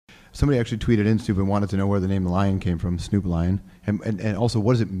Somebody actually tweeted in, Snoop, and wanted to know where the name Lion came from, Snoop Lion. And also,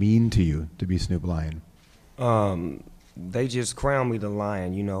 what does it mean to you to be Snoop Lion? They just crowned me the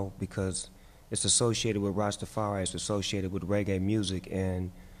Lion, you know, because it's associated with Rastafari, it's associated with reggae music,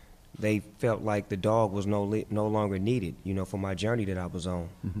 and they felt like the dog was no longer needed, you know, for my journey that I was on.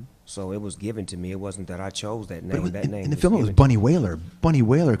 Mm-hmm. So it was given to me. It wasn't that I chose that name. In the film, it was Bunny Wailer. Bunny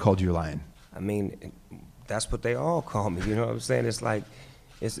Wailer called you Lion. I mean, that's what they all call me. You know what I'm saying? It's like,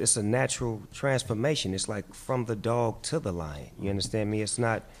 it's a natural transformation. It's like from the dog to the lion. You understand me? It's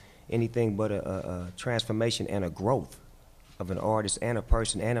not anything but a transformation and a growth of an artist and a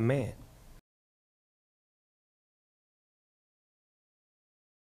person and a man.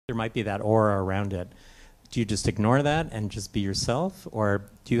 There might be that aura around it. Do you just ignore that and just be yourself? Or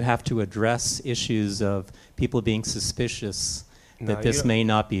do you have to address issues of people being suspicious that this may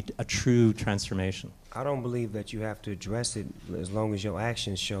not be a true transformation? I don't believe that you have to address it as long as your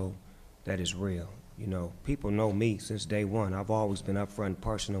actions show that it's real. You know, people know me since day one. I've always been upfront and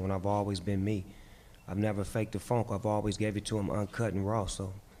personal, and I've always been me. I've never faked the funk. I've always gave it to them uncut and raw.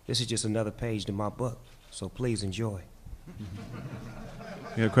 So this is just another page to my book. So please enjoy.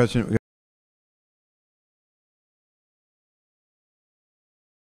 You got a question?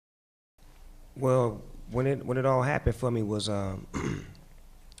 Well, when it all happened for me was the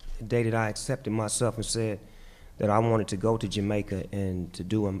day that I accepted myself and said that I wanted to go to Jamaica and to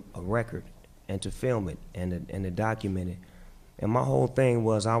do a record and to film it and to document it. And my whole thing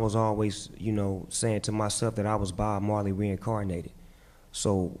was I was always, you know, saying to myself that I was Bob Marley reincarnated.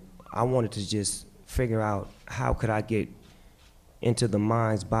 So I wanted to just figure out how could I get into the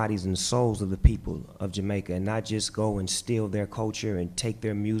minds, bodies, and souls of the people of Jamaica and not just go and steal their culture and take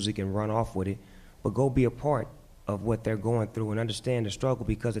their music and run off with it, but go be a part of what they're going through and understand the struggle,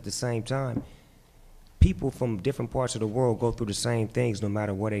 because at the same time, people from different parts of the world go through the same things no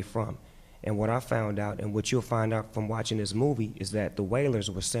matter where they're from. And what I found out, and what you'll find out from watching this movie, is that the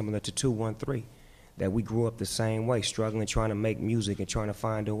Wailers were similar to 213, that we grew up the same way, struggling, trying to make music and trying to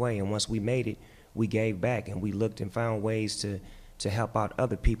find a way. And once we made it, we gave back and we looked and found ways to help out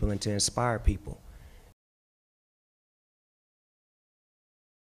other people and to inspire people.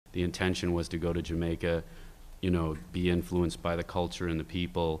 The intention was to go to Jamaica, you know, be influenced by the culture and the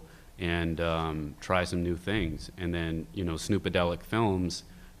people, and try some new things. And then, you know, Snoopadelic Films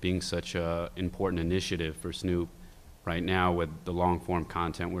being such an important initiative for Snoop right now with the long-form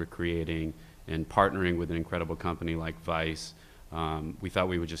content we're creating and partnering with an incredible company like Vice, we thought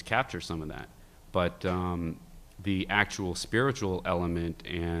we would just capture some of that. But the actual spiritual element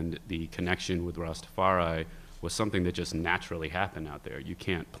and the connection with Rastafari was something that just naturally happened out there. You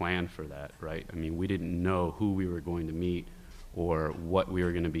can't plan for that, right? I mean, we didn't know who we were going to meet or what we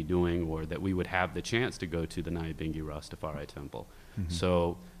were going to be doing, or that we would have the chance to go to the Nyabingi Rastafari temple. Mm-hmm.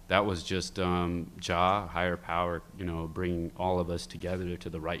 So that was just Jah, higher power, you know, bringing all of us together to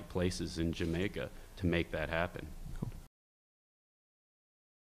the right places in Jamaica to make that happen. Cool.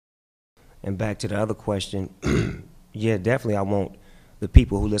 And back to the other question, yeah, definitely I want the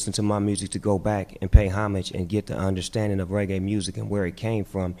people who listen to my music to go back and pay homage and get the understanding of reggae music and where it came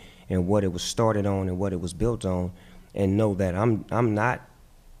from and what it was started on and what it was built on, and know that I'm not,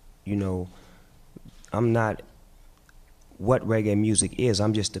 you know, I'm not what reggae music is.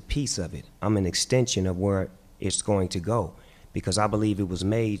 I'm just a piece of it. I'm an extension of where it's going to go, because I believe it was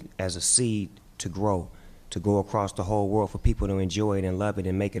made as a seed to grow across the whole world for people to enjoy it and love it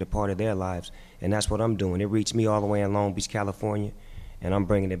and make it a part of their lives. And that's what I'm doing. It reached me all the way in Long Beach, California, and I'm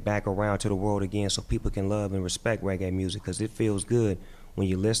bringing it back around to the world again so people can love and respect reggae music, because it feels good when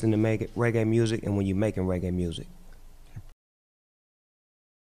you're listening to reggae music and when you're making reggae music.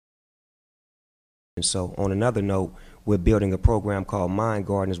 And so on another note, we're building a program called Mind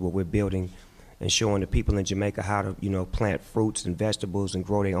Gardens, where we're building and showing the people in Jamaica how to, you know, plant fruits and vegetables and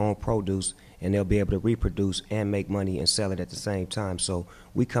grow their own produce, and they'll be able to reproduce and make money and sell it at the same time. So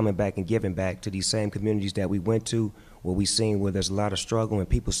we coming back and giving back to these same communities that we went to, where we seen where there's a lot of struggle, and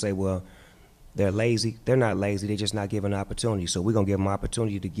people say, well, they're lazy. They're not lazy, they're just not given opportunity. So we're gonna give them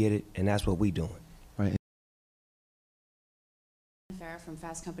opportunity to get it, and that's what we're doing. Right. From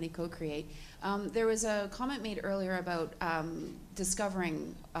Fast Company Co-Create. There was a comment made earlier about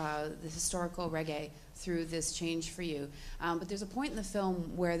discovering the historical reggae through this change for you. But there's a point in the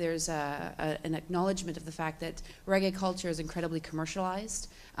film where there's an acknowledgement of the fact that reggae culture is incredibly commercialized,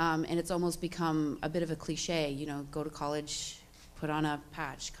 and it's almost become a bit of a cliche, you know, go to college, put on a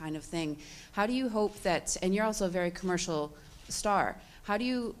patch kind of thing. How do you hope that, and you're also a very commercial star, how do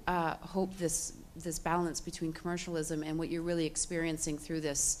you hope this balance between commercialism and what you're really experiencing through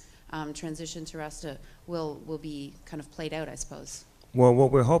this transition to Rasta will be kind of played out, I suppose? Well,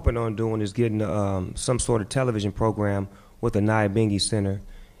 what we're hoping on doing is getting some sort of television program with the Nyabingi Center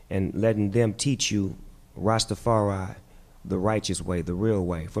and letting them teach you Rastafari, the righteous way, the real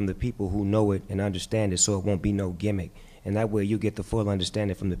way, from the people who know it and understand it, so it won't be no gimmick. And that way you get the full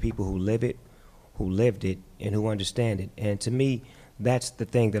understanding from the people who live it, who lived it, and who understand it. And to me, that's the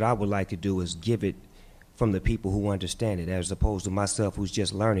thing that I would like to do, is give it from the people who understand it, as opposed to myself who's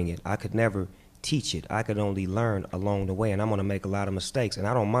just learning it. I could never teach it. I could only learn along the way, and I'm going to make a lot of mistakes, and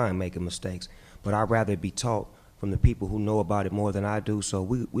I don't mind making mistakes, but I'd rather be taught from the people who know about it more than I do. So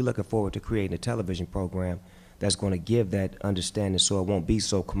we're looking forward to creating a television program that's going to give that understanding, so it won't be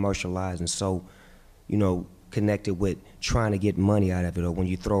so commercialized and so, you know, connected with trying to get money out of it, or when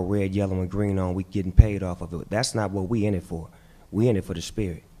you throw red, yellow, and green on, we getting paid off of it. That's not what we in it for. We in it for the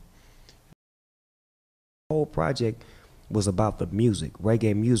spirit. The whole project was about the music,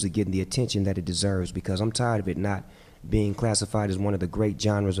 reggae music getting the attention that it deserves, because I'm tired of it not being classified as one of the great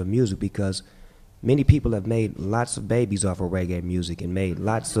genres of music, because many people have made lots of babies off of reggae music and made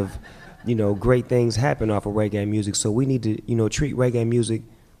lots of, you know, great things happen off of reggae music. So we need to, you know, treat reggae music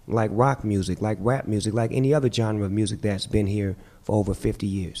like rock music, like rap music, like any other genre of music that's been here for over 50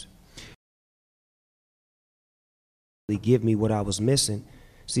 years. They give me what I was missing.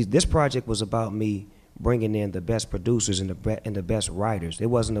 See, this project was about me bringing in the best producers and the best writers. It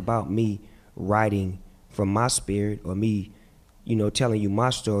wasn't about me writing from my spirit or me, you know, telling you my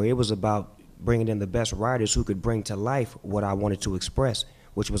story. It was about bringing in the best writers who could bring to life what I wanted to express,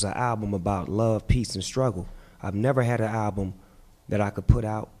 which was an album about love, peace, and struggle. I've never had an album that I could put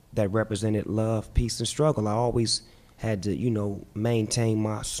out that represented love, peace, and struggle. I always had to, you know, maintain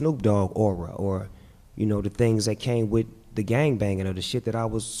my Snoop Dogg aura, or, you know, the things that came with the gangbanging or the shit that I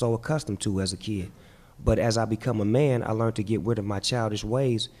was so accustomed to as a kid. But as I become a man, I learned to get rid of my childish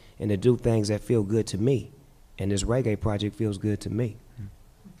ways and to do things that feel good to me. And this reggae project feels good to me.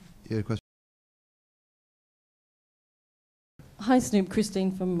 You had a question? Hi, Snoop.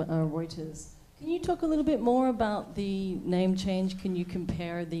 Christine from Reuters. Can you talk a little bit more about the name change? Can you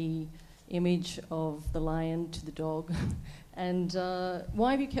compare the image of the lion to the dog? And why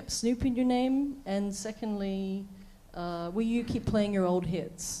have you kept Snoop in your name? And secondly, will you keep playing your old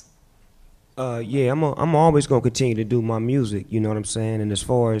hits? Yeah, I'm always going to continue to do my music, you know what I'm saying? And as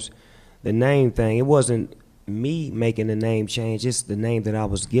far as the name thing, it wasn't me making the name change, it's the name that I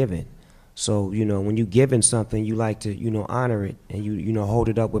was given. So, you know, when you given something, you like to, you know, honor it and you know, hold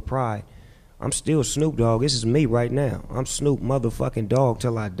it up with pride. I'm still Snoop Dogg. This is me right now. I'm Snoop motherfucking Dogg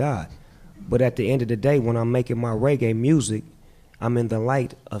till I die. But at the end of the day, when I'm making my reggae music, I'm in the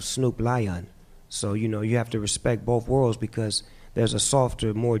light of Snoop Lion. So, you know, you have to respect both worlds, because there's a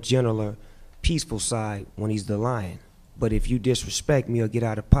softer, more gentler, peaceful side when he's the lion. But if you disrespect me or get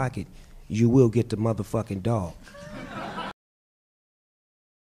out of pocket, you will get the motherfucking dog.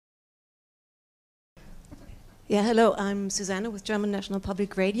 Yeah, hello, I'm Susanna with German National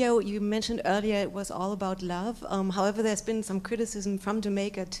Public Radio. You mentioned earlier it was all about love. However, there's been some criticism from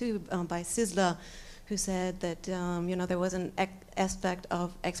Jamaica too, by Sizzla, who said that you know, there was an aspect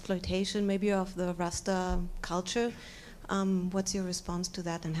of exploitation maybe of the Rasta culture. What's your response to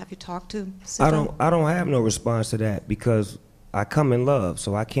that, and have you talked to Sizzla? I don't have no response to that, because I come in love,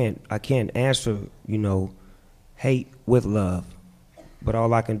 so I can't answer, you know, hate with love. But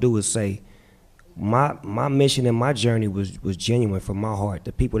all I can do is say, my mission and my journey was genuine from my heart.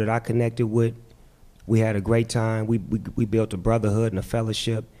 The people that I connected with, we had a great time. We built a brotherhood and a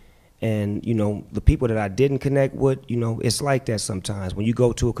fellowship. And, you know, the people that I didn't connect with, you know, it's like that sometimes. When you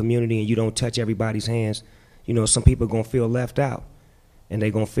go to a community and you don't touch everybody's hands, you know, some people are going to feel left out. And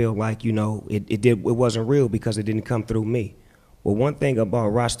they're going to feel like, you know, it wasn't real because it didn't come through me. Well, one thing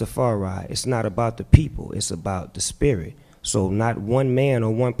about Rastafari, it's not about the people, it's about the spirit. So not one man or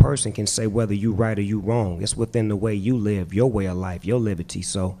one person can say whether you right or you wrong. It's within the way you live, your way of life, your liberty.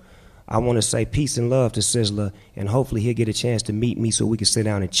 So I want to say peace and love to Sizzla, and hopefully he'll get a chance to meet me so we can sit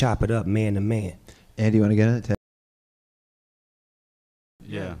down and chop it up man to man. Andy, you want to get it?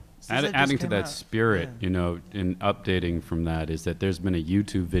 Yeah. Adding to that spirit, you know, and updating from that, is that there's been a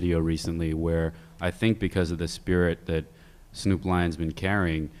YouTube video recently where I think because of the spirit that Snoop Lion's been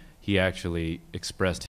carrying, he actually expressed